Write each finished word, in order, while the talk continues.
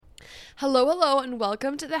Hello, hello, and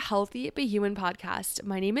welcome to the Healthy But Human podcast.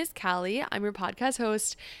 My name is Callie. I'm your podcast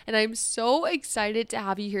host, and I'm so excited to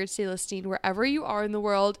have you here today listening wherever you are in the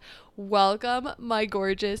world. Welcome, my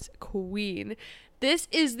gorgeous queen. This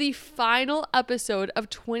is the final episode of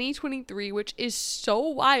 2023, which is so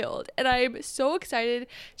wild, and I'm so excited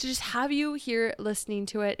to just have you here listening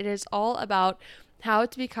to it. It is all about how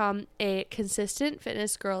to become a consistent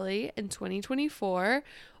fitness girly in 2024,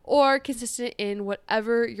 or consistent in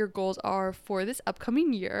whatever your goals are for this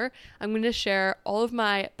upcoming year. I'm going to share all of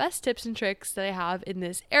my best tips and tricks that I have in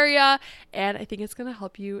this area, and I think it's going to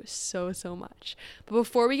help you so much. But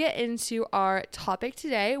before we get into our topic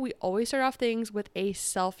today, we always start off things with a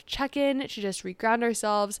self check-in to just reground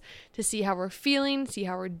ourselves, to see how we're feeling, see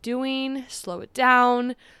how we're doing, slow it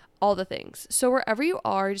down, all the things. So wherever you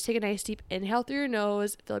are, just take a nice deep inhale through your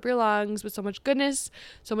nose, fill up your lungs with so much goodness,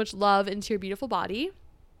 so much love into your beautiful body.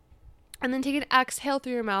 And then take an exhale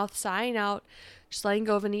through your mouth, sighing out, just letting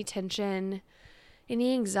go of any tension,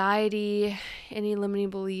 any anxiety, any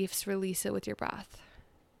limiting beliefs. Release it with your breath.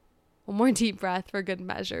 One more deep breath for good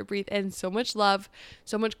measure. Breathe in so much love,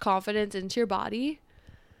 so much confidence into your body.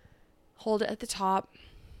 Hold it at the top.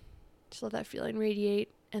 Just let that feeling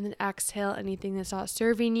radiate. And then exhale anything that's not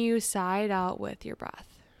serving you. Sigh it out with your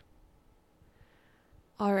breath.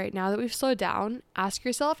 All right, now that we've slowed down, ask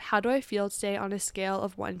yourself, how do I feel today on a scale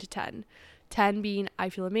of 1 to 10? 10 being, I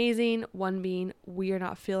feel amazing. 1 being, we are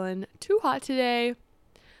not feeling too hot today.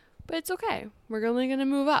 But it's okay. We're only going to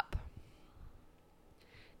move up.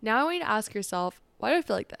 Now I want you to ask yourself, why do I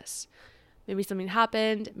feel like this? Maybe something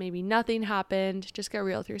happened. Maybe nothing happened. Just get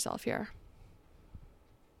real with yourself here.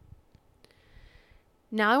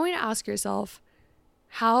 Now I want you to ask yourself,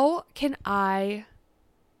 how can I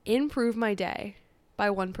improve my day by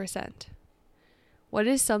 1%? What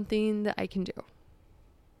is something that I can do?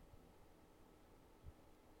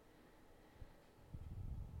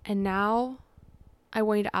 And now I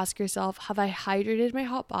want you to ask yourself, have I hydrated my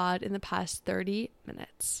hot bod in the past 30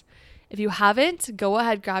 minutes? If you haven't, go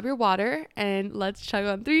ahead, grab your water, and let's chug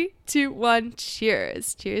on 3, 2, 1.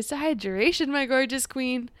 Cheers. Cheers to hydration, my gorgeous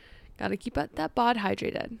queen. Gotta keep that bod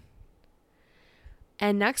hydrated.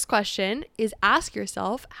 And next question is, ask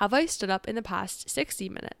yourself, have I stood up in the past 60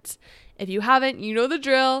 minutes? If you haven't, you know the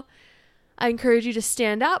drill. I encourage you to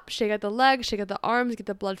stand up, shake out the legs, shake out the arms, get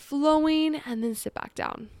the blood flowing, and then sit back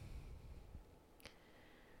down.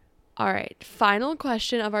 All right, final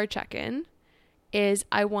question of our check-in is,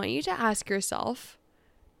 I want you to ask yourself,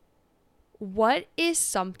 what is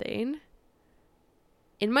something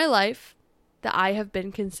in my life that I have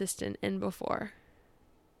been consistent in before?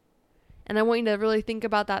 And I want you to really think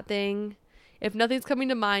about that thing. If nothing's coming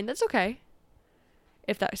to mind, that's okay.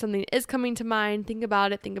 If that something is coming to mind, think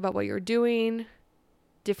about it. Think about what you're doing,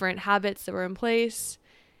 different habits that were in place.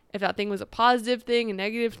 If that thing was a positive thing, a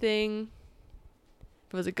negative thing,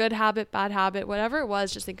 if it was a good habit, bad habit, whatever it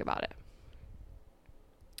was, just think about it.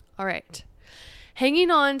 All right.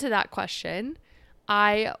 Hanging on to that question,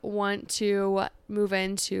 I want to move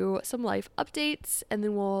into some life updates, and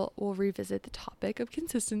then we'll revisit the topic of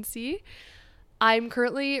consistency. I'm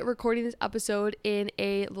currently recording this episode in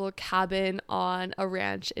a little cabin on a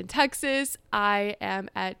ranch in Texas. I am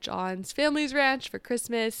at John's family's ranch for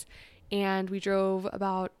Christmas, and we drove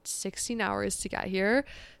about 16 hours to get here.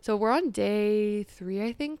 So we're on day 3,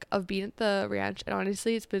 I think, of being at the ranch. And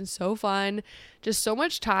honestly, it's been so fun. Just so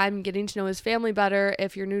much time getting to know his family better.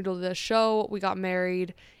 If you're new to the show, we got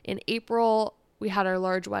married in April. We had our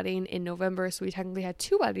large wedding in November. So we technically had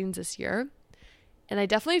 2 weddings this year. And I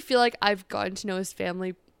definitely feel like I've gotten to know his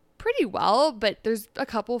family pretty well. But there's a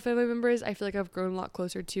couple family members I feel like I've grown a lot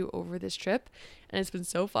closer to over this trip. And it's been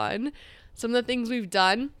so fun. Some of the things we've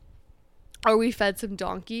done, or we fed some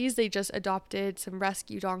donkeys. They just adopted some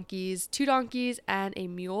rescue donkeys, 2 donkeys and a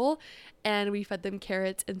mule, and we fed them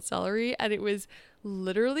carrots and celery, and it was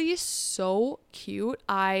literally so cute.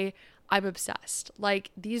 I'm obsessed. Like,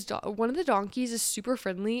 one of the donkeys is super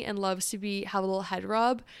friendly and loves to have a little head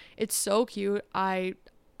rub. It's so cute. I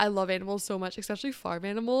love animals so much, especially farm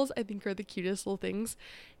animals. I think are the cutest little things,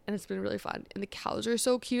 and it's been really fun. And the cows are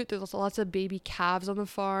so cute. There's also lots of baby calves on the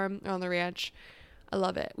farm or on the ranch. I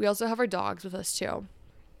love it. We also have our dogs with us too.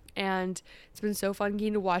 And it's been so fun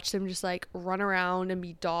getting to watch them just like run around and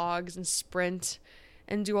be dogs and sprint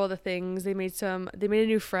and do all the things. They made a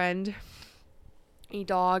new friend, a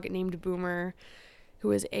dog named Boomer,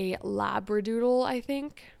 who is a Labradoodle, I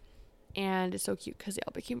think. And it's so cute because they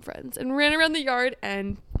all became friends and ran around the yard,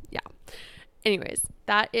 and yeah. Anyways,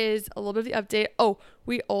 that is a little bit of the update. Oh,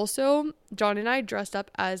 we also, John and I dressed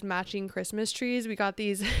up as matching Christmas trees. We got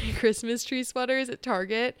these Christmas tree sweaters at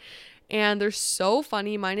Target, and they're so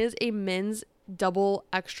funny. Mine is a men's double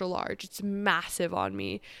extra large. It's massive on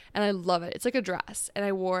me and I love it. It's like a dress, and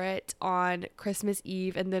I wore it on Christmas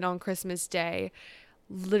Eve and then on Christmas Day.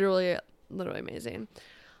 Literally amazing.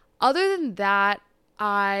 Other than that,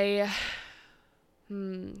 what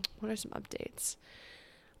are some updates?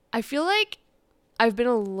 I feel like I've been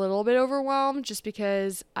a little bit overwhelmed just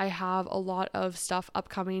because I have a lot of stuff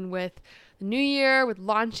upcoming with the new year, with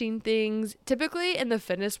launching things. Typically in the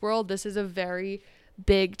fitness world, this is a very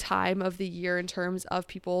big time of the year in terms of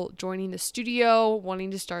people joining the studio,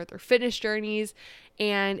 wanting to start their fitness journeys.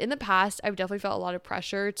 And in the past, I've definitely felt a lot of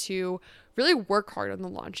pressure to really work hard on the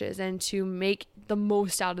launches and to make the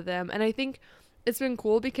most out of them. And I think it's been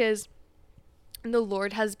cool because the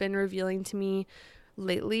Lord has been revealing to me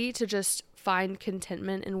lately to just find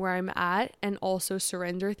contentment in where I'm at and also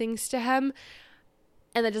surrender things to Him.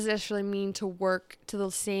 And that doesn't necessarily mean to work to the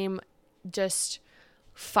same, just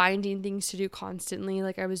finding things to do constantly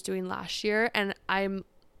like I was doing last year. And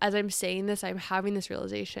as I'm saying this, I'm having this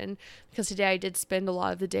realization because today I did spend a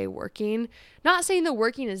lot of the day working. Not saying that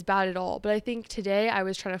working is bad at all, but I think today I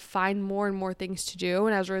was trying to find more and more things to do.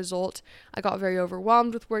 And as a result, I got very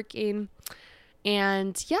overwhelmed with working.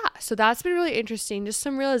 And yeah, so that's been really interesting. Just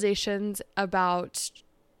some realizations about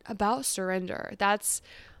surrender. That's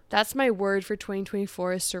my word for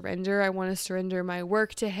 2024 is surrender. I want to surrender my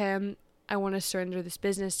work to Him. I want to surrender this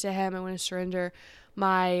business to Him. I want to surrender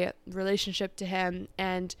my relationship to Him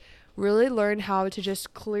and really learn how to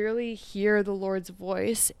just clearly hear the Lord's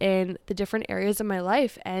voice in the different areas of my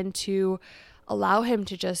life and to allow Him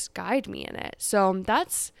to just guide me in it. So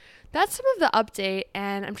that's some of the update,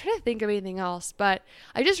 and I'm trying to think of anything else, but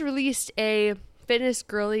I just released a Fitness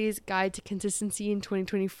Girlies Guide to Consistency in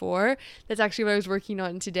 2024. That's actually what I was working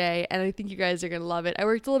on today, and I think you guys are going to love it. I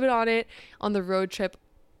worked a little bit on it on the road trip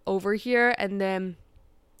over here, and then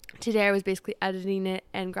today I was basically editing it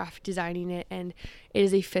and graphic designing it, and it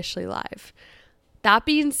is officially live. That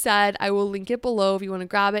being said, I will link it below if you want to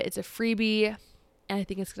grab it. It's a freebie, and I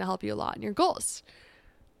think it's going to help you a lot in your goals.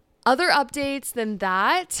 Other updates than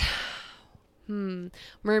that,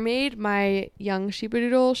 Mermaid, my young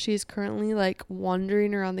sheepadoodle, she's currently like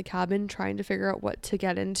wandering around the cabin trying to figure out what to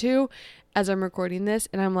get into as I'm recording this,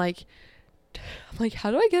 and I'm like,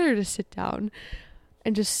 how do I get her to sit down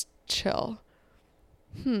and just chill?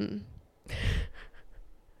 I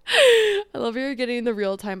love you're getting the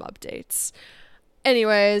real-time updates.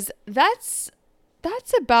 Anyways, that's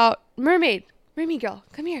about Mermaid girl,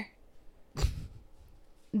 come here.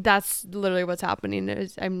 That's literally what's happening.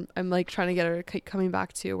 Is I'm like trying to get her coming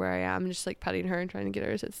back to where I am, just like petting her and trying to get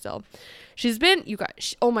her to sit still. She's been, you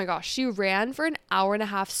guys, oh my gosh, she ran for an hour and a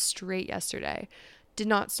half straight yesterday. Did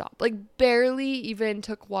not stop, like barely even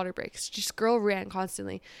took water breaks. Just girl ran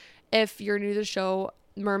constantly. If you're new to the show,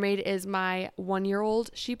 Mermaid is my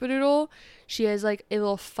 1-year-old sheepadoodle. She has like a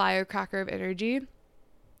little firecracker of energy.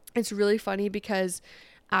 It's really funny because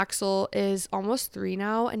Axel is almost 3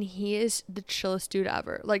 now, and he is the chillest dude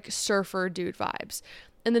ever, like surfer dude vibes.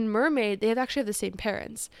 And then Mermaid, they actually have the same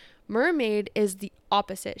parents. Mermaid is the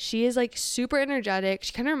opposite. She is like super energetic.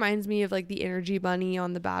 She kind of reminds me of like the energy bunny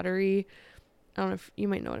on the battery. I don't know if you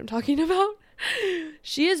might know what I'm talking about.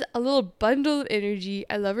 She is a little bundle of energy.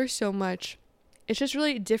 I love her so much. It's just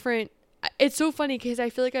really different. It's so funny because I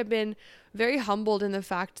feel like I've been very humbled in the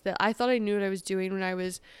fact that I thought I knew what I was doing when I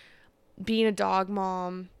was being a dog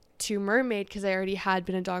mom to Mermaid, because I already had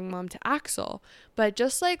been a dog mom to Axel. But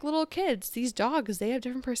just like little kids, these dogs, they have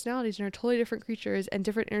different personalities and are totally different creatures and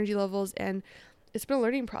different energy levels, and it's been a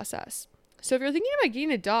learning process. So if you're thinking about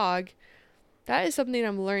getting a dog, that is something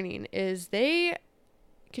I'm learning, is they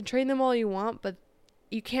can train them all you want, but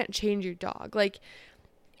you can't change your dog. Like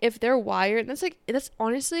if they're wired, that's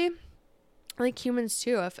honestly like humans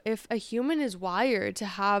too. If a human is wired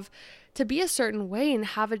to be a certain way and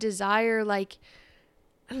have a desire, like,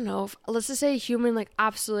 I don't know, let's just say a human like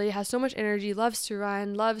absolutely has so much energy, loves to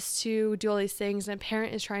run, loves to do all these things, and a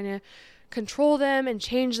parent is trying to control them and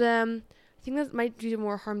change them, I think that might do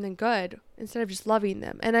more harm than good instead of just loving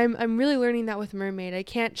them. And I'm really learning that with Mermaid. I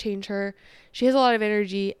can't change her. She has a lot of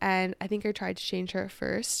energy, and I think I tried to change her at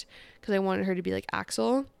first because I wanted her to be like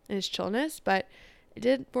Axel and his chillness, but it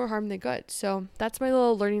did more harm than good. So that's my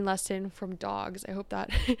little learning lesson from dogs. I hope that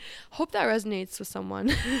resonates with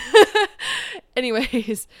someone.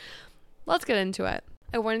 Anyways, let's get into it.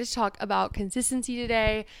 I wanted to talk about consistency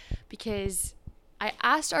today because I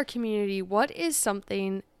asked our community what is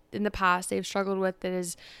something in the past they've struggled with that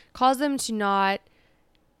has caused them to not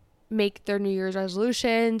make their New Year's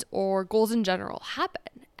resolutions or goals in general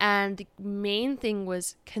happen. And the main thing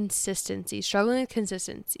was consistency, struggling with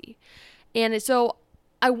consistency. And so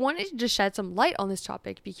I wanted to just shed some light on this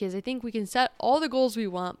topic because I think we can set all the goals we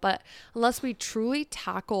want, but unless we truly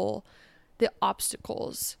tackle the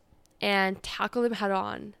obstacles and tackle them head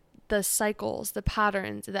on, the cycles, the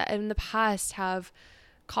patterns that in the past have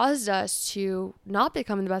caused us to not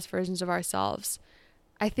become the best versions of ourselves,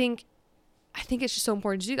 I think it's just so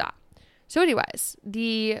important to do that. So anyways,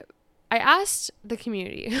 I asked the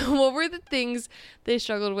community what were the things they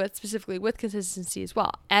struggled with, specifically with consistency as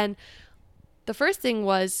well. And the first thing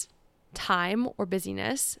was time or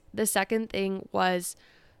busyness. The second thing was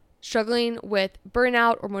struggling with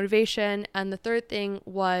burnout or motivation. And the third thing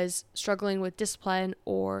was struggling with discipline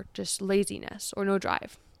or just laziness or no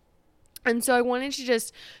drive. And so I wanted to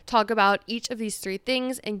just talk about each of these three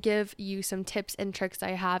things and give you some tips and tricks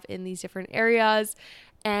I have in these different areas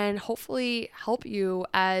and hopefully help you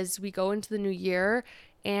as we go into the new year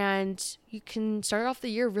and you can start off the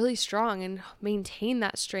year really strong and maintain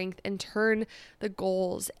that strength and turn the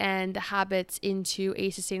goals and the habits into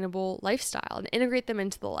a sustainable lifestyle and integrate them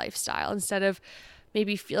into the lifestyle instead of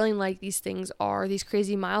maybe feeling like these things are these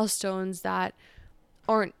crazy milestones that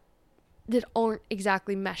aren't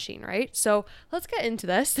exactly meshing, right? So let's get into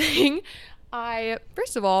this thing. I,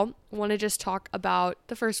 first of all, want to just talk about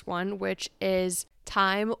the first one, which is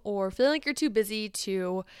time or feeling like you're too busy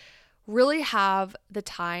to really have the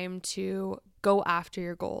time to go after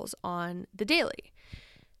your goals on the daily.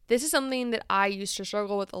 This is something that I used to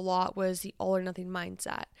struggle with a lot, was the all or nothing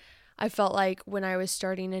mindset. I felt like when I was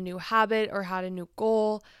starting a new habit or had a new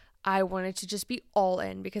goal, I wanted to just be all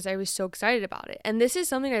in because I was so excited about it. And this is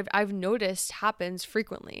something I've noticed happens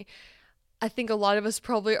frequently. I think a lot of us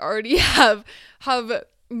probably already have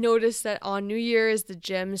noticed that on New Year's, the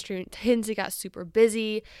gyms tend to get super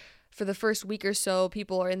busy. For the first week or so,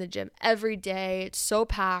 people are in the gym every day. It's so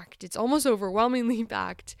packed. It's almost overwhelmingly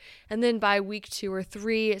packed. And then by week 2 or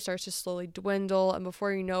 3, it starts to slowly dwindle. And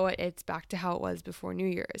before you know it, it's back to how it was before New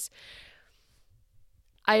Year's.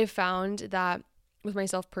 I have found that with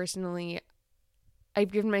myself personally,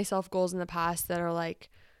 I've given myself goals in the past that are like,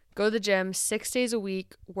 go to the gym 6 days a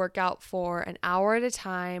week, work out for an hour at a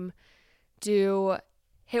time, do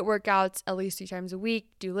HIIT workouts at least 3 times a week,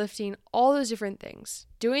 do lifting, all those different things.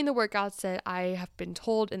 Doing the workouts that I have been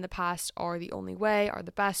told in the past are the only way, are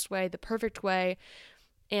the best way, the perfect way.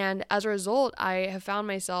 And as a result, I have found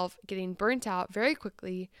myself getting burnt out very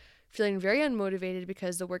quickly, feeling very unmotivated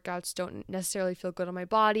because the workouts don't necessarily feel good on my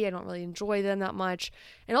body. I don't really enjoy them that much.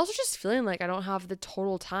 And also just feeling like I don't have the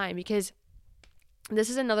total time, because this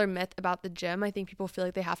is another myth about the gym. I think people feel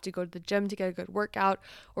like they have to go to the gym to get a good workout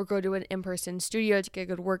or go to an in-person studio to get a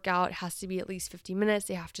good workout. It has to be at least 50 minutes.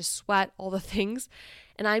 They have to sweat, all the things.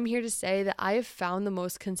 And I'm here to say that I have found the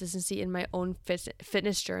most consistency in my own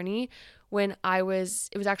fitness journey when it was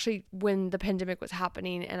actually when the pandemic was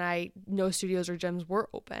happening and no studios or gyms were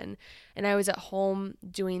open. And I was at home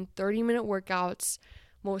doing 30-minute workouts.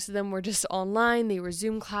 Most of them were just online. They were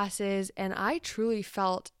Zoom classes, and I truly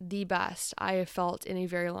felt the best I have felt in a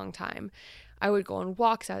very long time. I would go on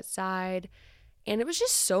walks outside, and it was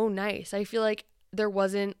just so nice. I feel like there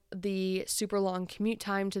wasn't the super long commute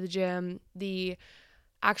time to the gym, the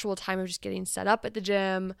actual time of just getting set up at the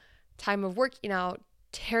gym, time of working out,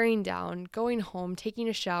 tearing down, going home, taking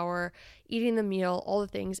a shower, eating the meal, all the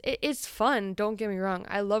things. It's fun, don't get me wrong.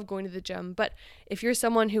 I love going to the gym, but if you're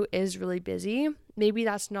someone who is really busy, maybe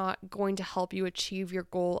that's not going to help you achieve your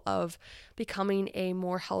goal of becoming a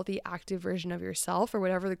more healthy, active version of yourself or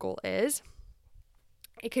whatever the goal is.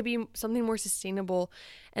 It could be something more sustainable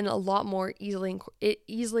and a lot more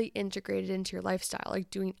easily integrated into your lifestyle, like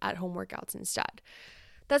doing at-home workouts instead.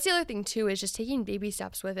 That's the other thing too, is just taking baby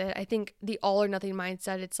steps with it. I think the all or nothing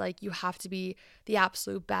mindset, it's like you have to be the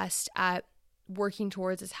absolute best at working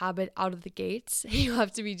towards this habit out of the gates. You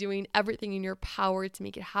have to be doing everything in your power to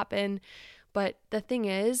make it happen. But the thing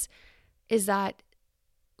is that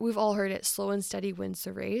we've all heard it, slow and steady wins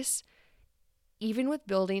the race. Even with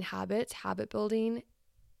building habits, habit building,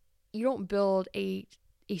 you don't build a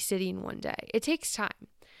city in one day. It takes time.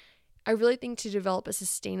 I really think to develop a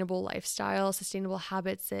sustainable lifestyle, sustainable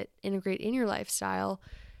habits that integrate in your lifestyle,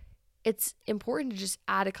 it's important to just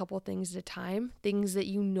add a couple things at a time, things that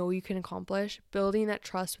you know you can accomplish, building that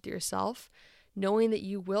trust with yourself, knowing that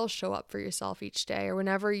you will show up for yourself each day or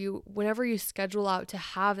whenever you schedule out to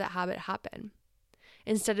have that habit happen.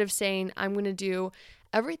 Instead of saying, I'm going to do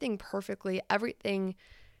everything perfectly, everything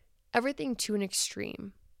to an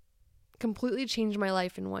extreme, completely change my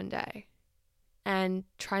life in one day, and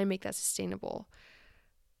try and make that sustainable.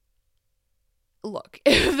 Look,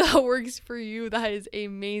 if that works for you, that is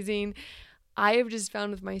amazing. I have just found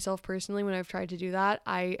with myself personally, when I've tried to do that,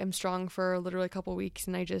 I am strong for literally a couple weeks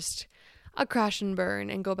and a crash and burn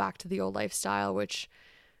and go back to the old lifestyle, which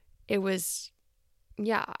it was,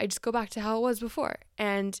 I just go back to how it was before,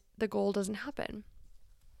 and the goal doesn't happen.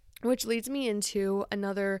 Which leads me into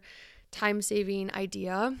another time-saving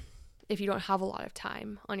idea if you don't have a lot of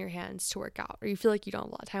time on your hands to work out, or you feel like you don't have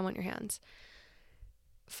a lot of time on your hands.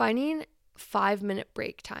 Finding 5-minute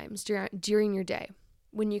break times during your day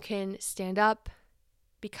when you can stand up,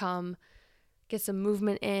 get some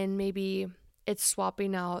movement in. Maybe it's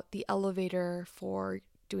swapping out the elevator for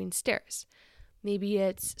doing stairs. Maybe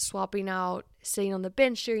it's swapping out sitting on the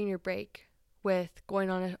bench during your break with going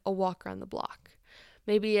on a walk around the block.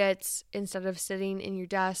 Maybe it's, instead of sitting in your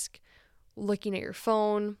desk looking at your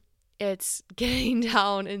phone, it's getting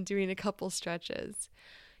down and doing a couple stretches.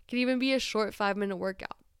 It can even be a short 5-minute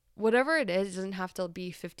workout. Whatever it doesn't have to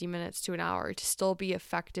be 50 minutes to an hour to still be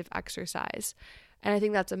effective exercise. And I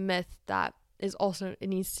think that's a myth that is also, it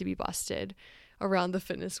needs to be busted around the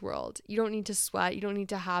fitness world. You don't need to sweat. You don't need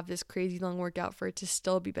to have this crazy long workout for it to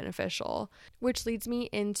still be beneficial, which leads me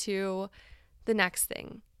into the next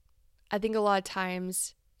thing. I think a lot of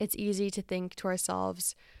times it's easy to think to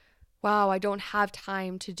ourselves, wow, I don't have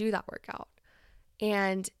time to do that workout.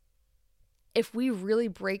 And if we really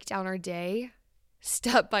break down our day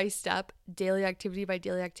step by step, daily activity by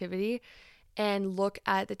daily activity, and look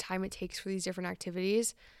at the time it takes for these different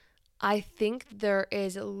activities, I think there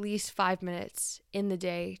is at least 5 minutes in the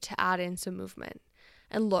day to add in some movement.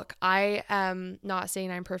 And look, I am not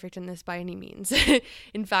saying I'm perfect in this by any means.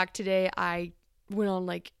 In fact, today I went on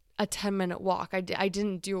like a 10-minute walk. I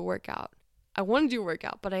didn't do a workout. I want to do a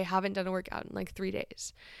workout, but I haven't done a workout in like 3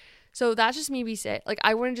 days. So that's just me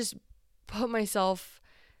I want to just put myself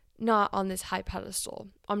not on this high pedestal.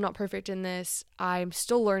 I'm not perfect in this. I'm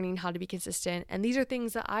still learning how to be consistent. And these are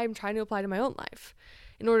things that I'm trying to apply to my own life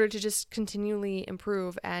in order to just continually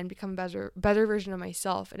improve and become a better version of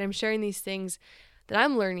myself. And I'm sharing these things that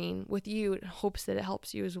I'm learning with you in hopes that it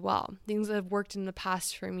helps you as well. Things that have worked in the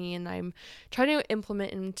past for me and I'm trying to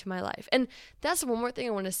implement into my life. And that's one more thing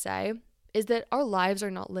I want to say is that our lives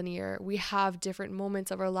are not linear. We have different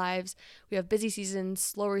moments of our lives. We have busy seasons,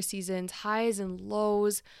 slower seasons, highs and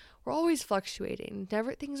lows. We're always fluctuating.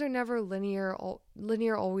 Things are never linear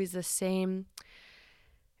always the same.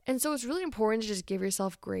 And so it's really important to just give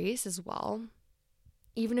yourself grace as well.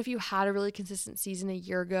 Even if you had a really consistent season a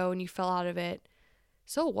year ago and you fell out of it,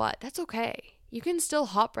 so what? That's okay. You can still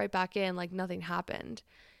hop right back in like nothing happened.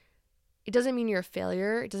 It doesn't mean you're a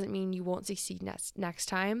failure. It doesn't mean you won't succeed next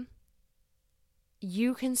time.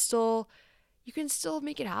 You can still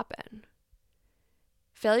make it happen.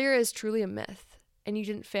 Failure is truly a myth, and you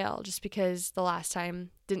didn't fail just because the last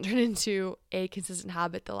time didn't turn into a consistent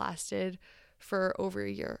habit that lasted for over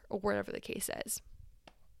a year or whatever the case is.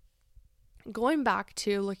 Going back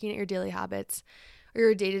to looking at your daily habits or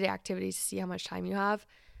your day-to-day activities to see how much time you have,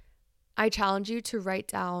 I challenge you to write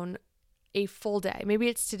down a full day. Maybe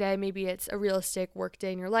it's today, maybe it's a realistic work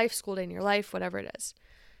day in your life, school day in your life, whatever it is.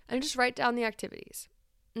 And just write down the activities.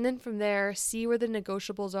 And then from there, see where the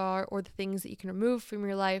negotiables are or the things that you can remove from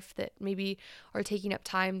your life that maybe are taking up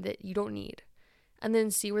time that you don't need. And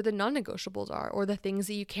then see where the non-negotiables are or the things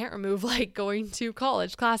that you can't remove, like going to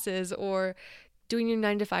college classes or doing your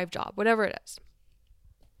 9-to-5 job, whatever it is.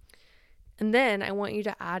 And then I want you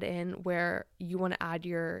to add in where you want to add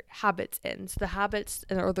your habits in. So the habits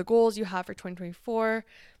or the goals you have for 2024,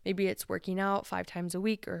 maybe it's working out 5 times a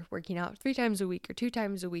week or working out 3 times a week or 2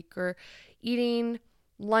 times a week or eating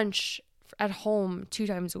lunch at home 2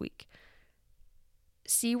 times a week.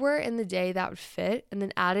 See where in the day that would fit and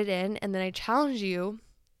then add it in. And then I encourage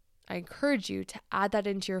you to add that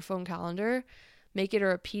into your phone calendar. Make it a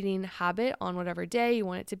repeating habit on whatever day you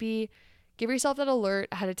want it to be. Give yourself that alert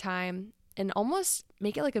ahead of time and almost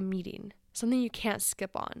make it like a meeting, something you can't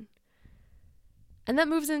skip on. And that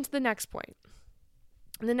moves into the next point.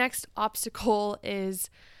 And the next obstacle is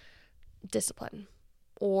discipline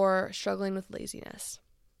or struggling with laziness.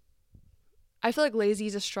 I feel like lazy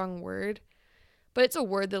is a strong word, but it's a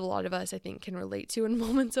word that a lot of us, I think, can relate to in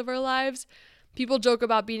moments of our lives. People joke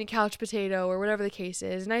about being a couch potato or whatever the case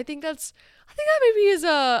is. And I think that maybe is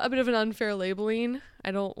a bit of an unfair labeling.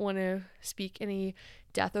 I don't want to speak any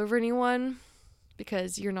death over anyone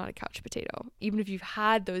because you're not a couch potato. Even if you've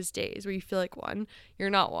had those days where you feel like one, you're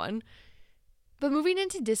not one. But moving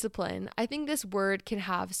into discipline, I think this word can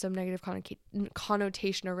have some negative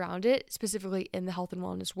connotation around it, specifically in the health and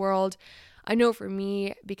wellness world. I know for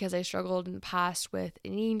me, because I struggled in the past with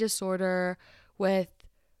an eating disorder, with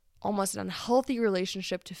almost an unhealthy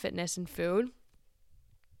relationship to fitness and food,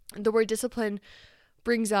 the word discipline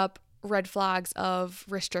brings up red flags of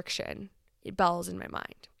restriction. It bells in my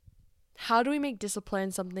mind. How do we make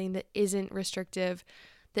discipline something that isn't restrictive,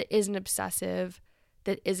 that isn't obsessive,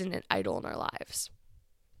 that isn't an idol in our lives?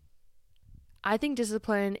 I think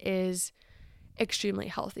discipline is extremely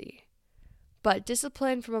healthy, but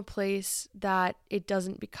discipline from a place that it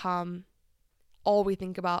doesn't become all we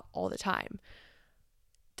think about all the time.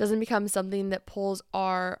 Doesn't become something that pulls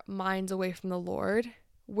our minds away from the Lord,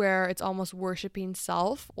 where it's almost worshiping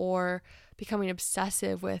self or becoming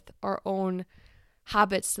obsessive with our own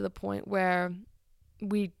habits to the point where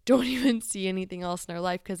we don't even see anything else in our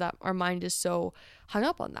life because our mind is so hung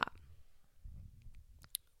up on that.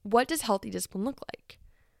 What does healthy discipline look like?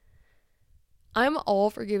 I'm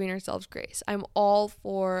all for giving ourselves grace. I'm all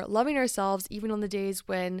for loving ourselves even on the days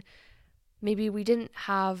when maybe we didn't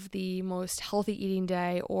have the most healthy eating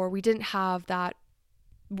day or we didn't have that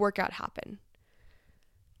workout happen.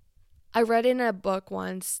 I read in a book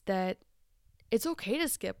once that it's okay to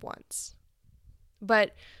skip once,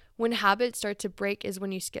 but when habits start to break is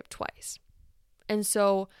when you skip twice. And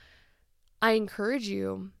so I encourage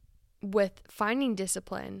you with finding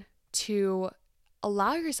discipline to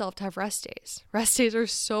allow yourself to have rest days. Rest days are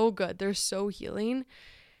so good. They're so healing.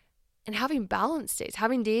 And having balance days,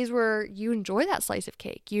 having days where you enjoy that slice of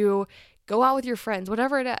cake, you go out with your friends,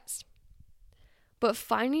 whatever it is. But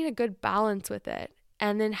finding a good balance with it,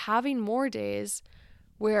 and then having more days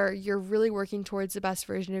where you're really working towards the best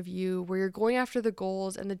version of you, where you're going after the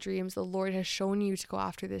goals and the dreams the Lord has shown you to go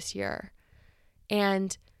after this year.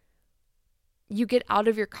 And you get out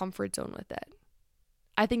of your comfort zone with it.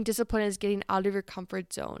 I think discipline is getting out of your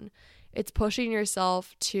comfort zone. It's pushing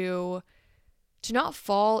yourself to not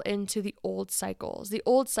fall into the old cycles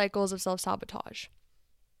of self-sabotage.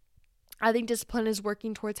 I think discipline is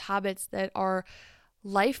working towards habits that are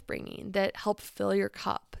life-bringing, that help fill your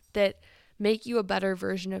cup, that make you a better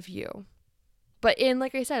version of you. But in,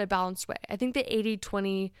 like I said, a balanced way. I think the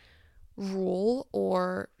 80-20 rule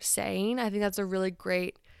or saying, I think that's a really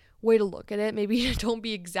great way to look at it. Maybe don't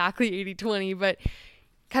be exactly 80-20, but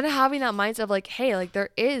kind of having that mindset of like, hey, like there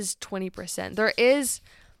is 20%. There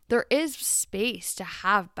is space to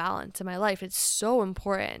have balance in my life. It's so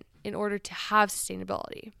important in order to have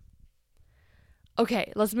sustainability.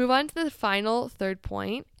 Okay, let's move on to the final third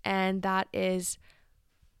point, and that is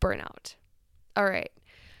burnout. All right.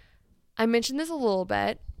 I mentioned this a little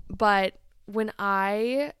bit, but when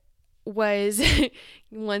I was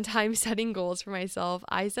one time setting goals for myself,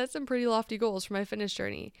 I set some pretty lofty goals for my fitness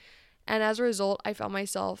journey. And as a result, I found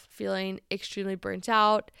myself feeling extremely burnt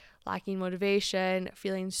out, lacking motivation,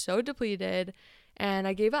 feeling so depleted, and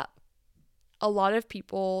I gave up. A lot of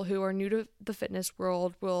people who are new to the fitness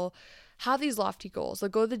world will have these lofty goals. They'll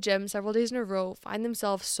go to the gym several days in a row, find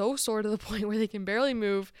themselves so sore to the point where they can barely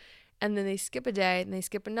move, and then they skip a day and they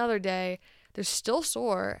skip another day. They're still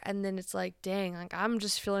sore, and then it's like, dang, like I'm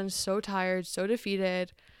just feeling so tired, so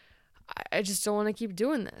defeated. I just don't want to keep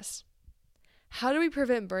doing this. How do we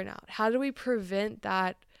prevent burnout? How do we prevent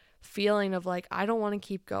that feeling of like, I don't want to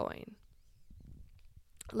keep going?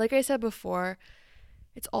 Like I said before,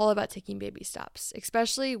 it's all about taking baby steps,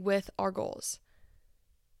 especially with our goals.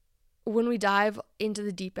 When we dive into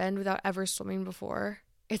the deep end without ever swimming before,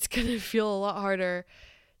 it's going to feel a lot harder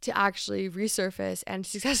to actually resurface and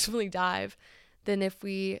successfully dive than if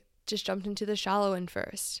we just jumped into the shallow end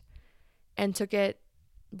first and took it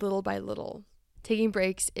little by little. Taking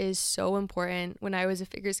breaks is so important. When I was a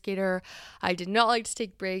figure skater, I did not like to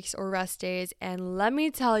take breaks or rest days. And let me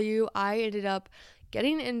tell you, I ended up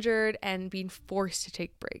getting injured and being forced to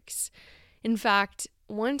take breaks. In fact,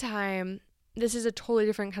 one time, this is a totally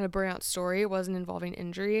different kind of burnout story. It wasn't involving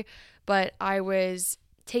injury, but I was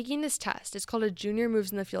taking this test. It's called a junior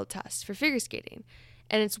moves in the field test for figure skating.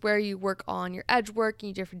 And it's where you work on your edge work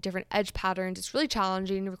and you different edge patterns. It's really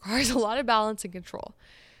challenging. It requires a lot of balance and control.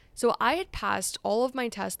 So I had passed all of my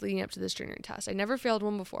tests leading up to this junior test. I never failed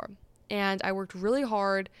one before. And I worked really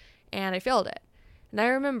hard and I failed it. And I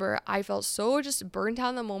remember I felt so just burnt out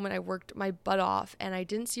in the moment. I worked my butt off and I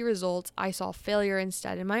didn't see results. I saw failure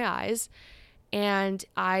instead in my eyes. And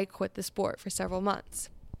I quit the sport for several months.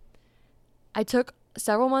 I took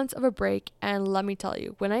several months of a break, and let me tell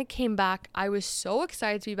you, when I came back, I was so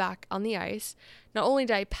excited to be back on the ice. Not only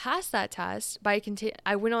did I pass that test, but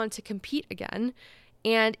I went on to compete again,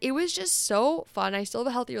 and it was just so fun. I still have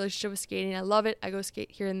a healthy relationship with skating. I love it. I go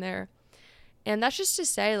skate here and there. And that's just to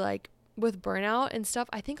say, like, with burnout and stuff,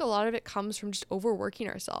 I think a lot of it comes from just overworking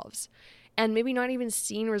ourselves and maybe not even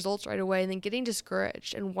seeing results right away and then getting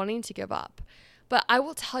discouraged and wanting to give up. But I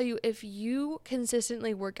will tell you, if you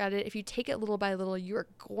consistently work at it, if you take it little by little, you are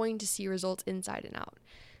going to see results inside and out.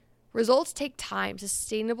 Results take time.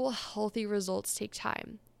 Sustainable, healthy results take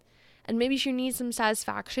time. And maybe if you need some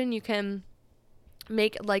satisfaction, you can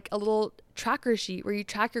make like a little tracker sheet where you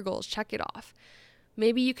track your goals, check it off.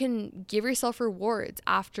 Maybe you can give yourself rewards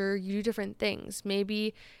after you do different things.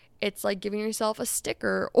 Maybe it's like giving yourself a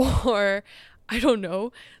sticker or I don't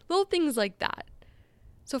know, little things like that.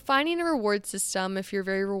 So finding a reward system if you're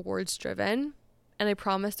very rewards driven, and I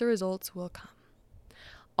promise the results will come.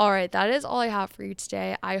 All right, that is all I have for you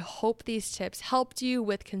today. I hope these tips helped you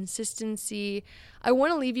with consistency. I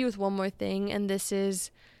want to leave you with one more thing, and this is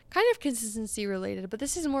kind of consistency related, but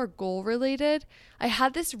this is more goal related. I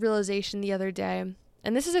had this realization the other day,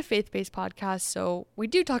 and this is a faith-based podcast, so we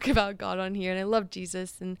do talk about God on here, and I love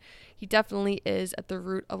Jesus, and he definitely is at the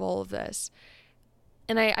root of all of this.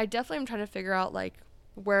 And I definitely am trying to figure out like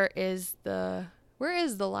where is the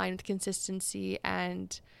line with consistency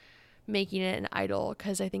and making it an idol,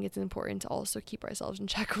 because I think it's important to also keep ourselves in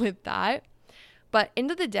check with that. But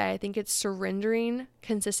end of the day, I think it's surrendering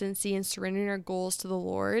consistency and surrendering our goals to the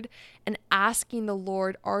Lord and asking the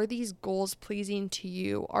Lord, are these goals pleasing to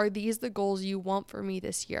you? Are these the goals you want for me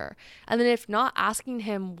this year? And then if not, asking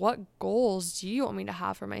him, what goals do you want me to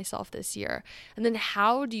have for myself this year? And then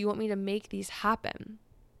how do you want me to make these happen?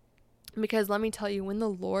 Because let me tell you, when the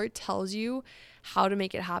Lord tells you how to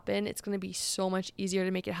make it happen, it's going to be so much easier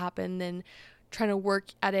to make it happen than trying to work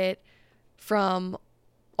at it from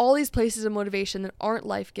all these places of motivation that aren't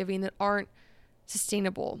life-giving, that aren't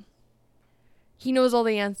sustainable. He knows all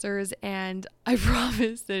the answers, and I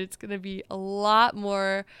promise that it's going to be a lot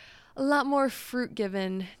more fruit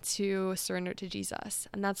given to surrender to Jesus.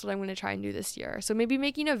 And that's what I'm going to try and do this year. So maybe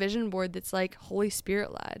making a vision board that's like Holy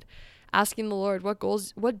Spirit led, asking the Lord, what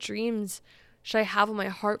goals, what dreams should I have in my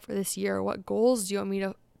heart for this year? What goals do you want me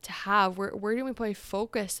to have? Where do we put my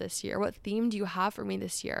focus this year? What theme do you have for me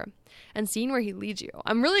this year? And seeing where he leads you.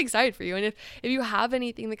 I'm really excited for you. And if you have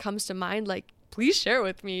anything that comes to mind, like, please share it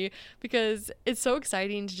with me, because it's so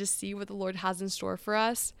exciting to just see what the Lord has in store for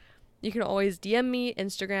us. You can always DM me.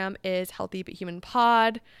 Instagram is Healthy But Human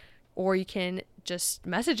Pod, or you can just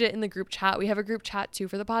message it in the group chat. We have a group chat too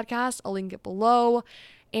for the podcast. I'll link it below.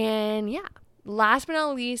 And yeah, last but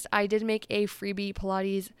not least, I did make a freebie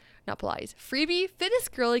freebie Fitness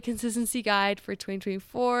Girly Consistency Guide for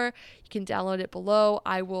 2024. You can download it below.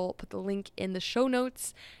 I will put the link in the show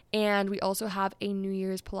notes. And we also have a New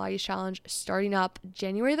Year's Pilates challenge starting up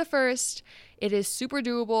January the 1st. It is super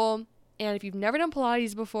doable. And if you've never done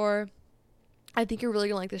Pilates before, I think you're really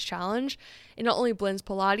going to like this challenge. It not only blends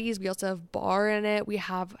Pilates, we also have bar in it. We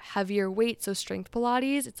have heavier weight, so strength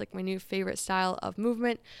Pilates. It's like my new favorite style of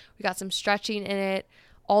movement. We got some stretching in it,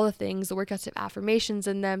 all the things. The workouts have affirmations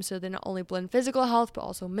in them, so they not only blend physical health, but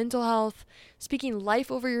also mental health, speaking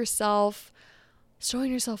life over yourself,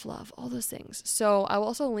 showing yourself love, all those things. So I will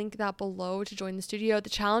also link that below to join the studio. The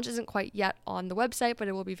challenge isn't quite yet on the website, but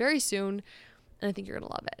it will be very soon, and I think you're going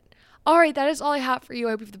to love it. All right, that is all I have for you.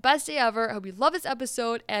 I hope you have the best day ever. I hope you love this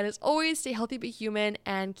episode. And as always, stay healthy but human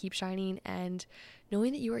and keep shining and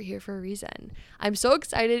knowing that you are here for a reason. I'm so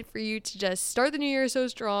excited for you to just start the new year so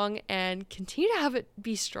strong and continue to have it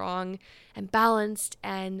be strong and balanced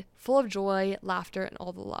and full of joy, laughter, and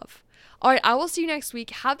all the love. All right, I will see you next week.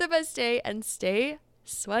 Have the best day and stay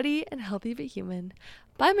sweaty and healthy but human.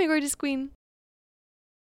 Bye, my gorgeous queen.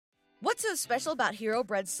 What's so special about Hero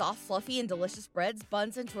Bread's soft, fluffy, and delicious breads,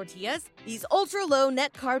 buns, and tortillas? These ultra-low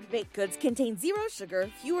net-carb baked goods contain zero sugar,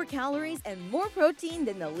 fewer calories, and more protein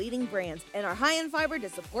than the leading brands, and are high in fiber to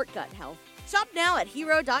support gut health. Shop now at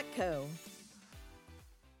Hero.co.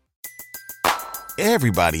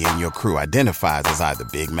 Everybody in your crew identifies as either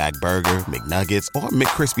Big Mac Burger, McNuggets, or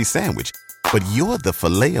McCrispy Sandwich. But you're the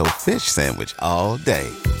Filet-O-Fish Sandwich all day.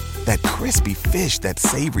 That crispy fish, that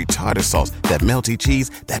savory tartar sauce, that melty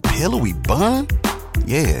cheese, that pillowy bun.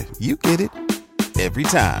 Yeah, you get it. Every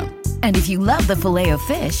time. And if you love the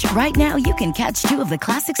Filet-O-Fish, right now you can catch two of the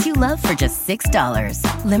classics you love for just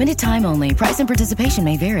 $6. Limited time only. Price and participation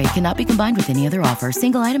may vary. Cannot be combined with any other offer.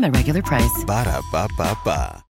 Single item at regular price. Ba-da-ba-ba-ba.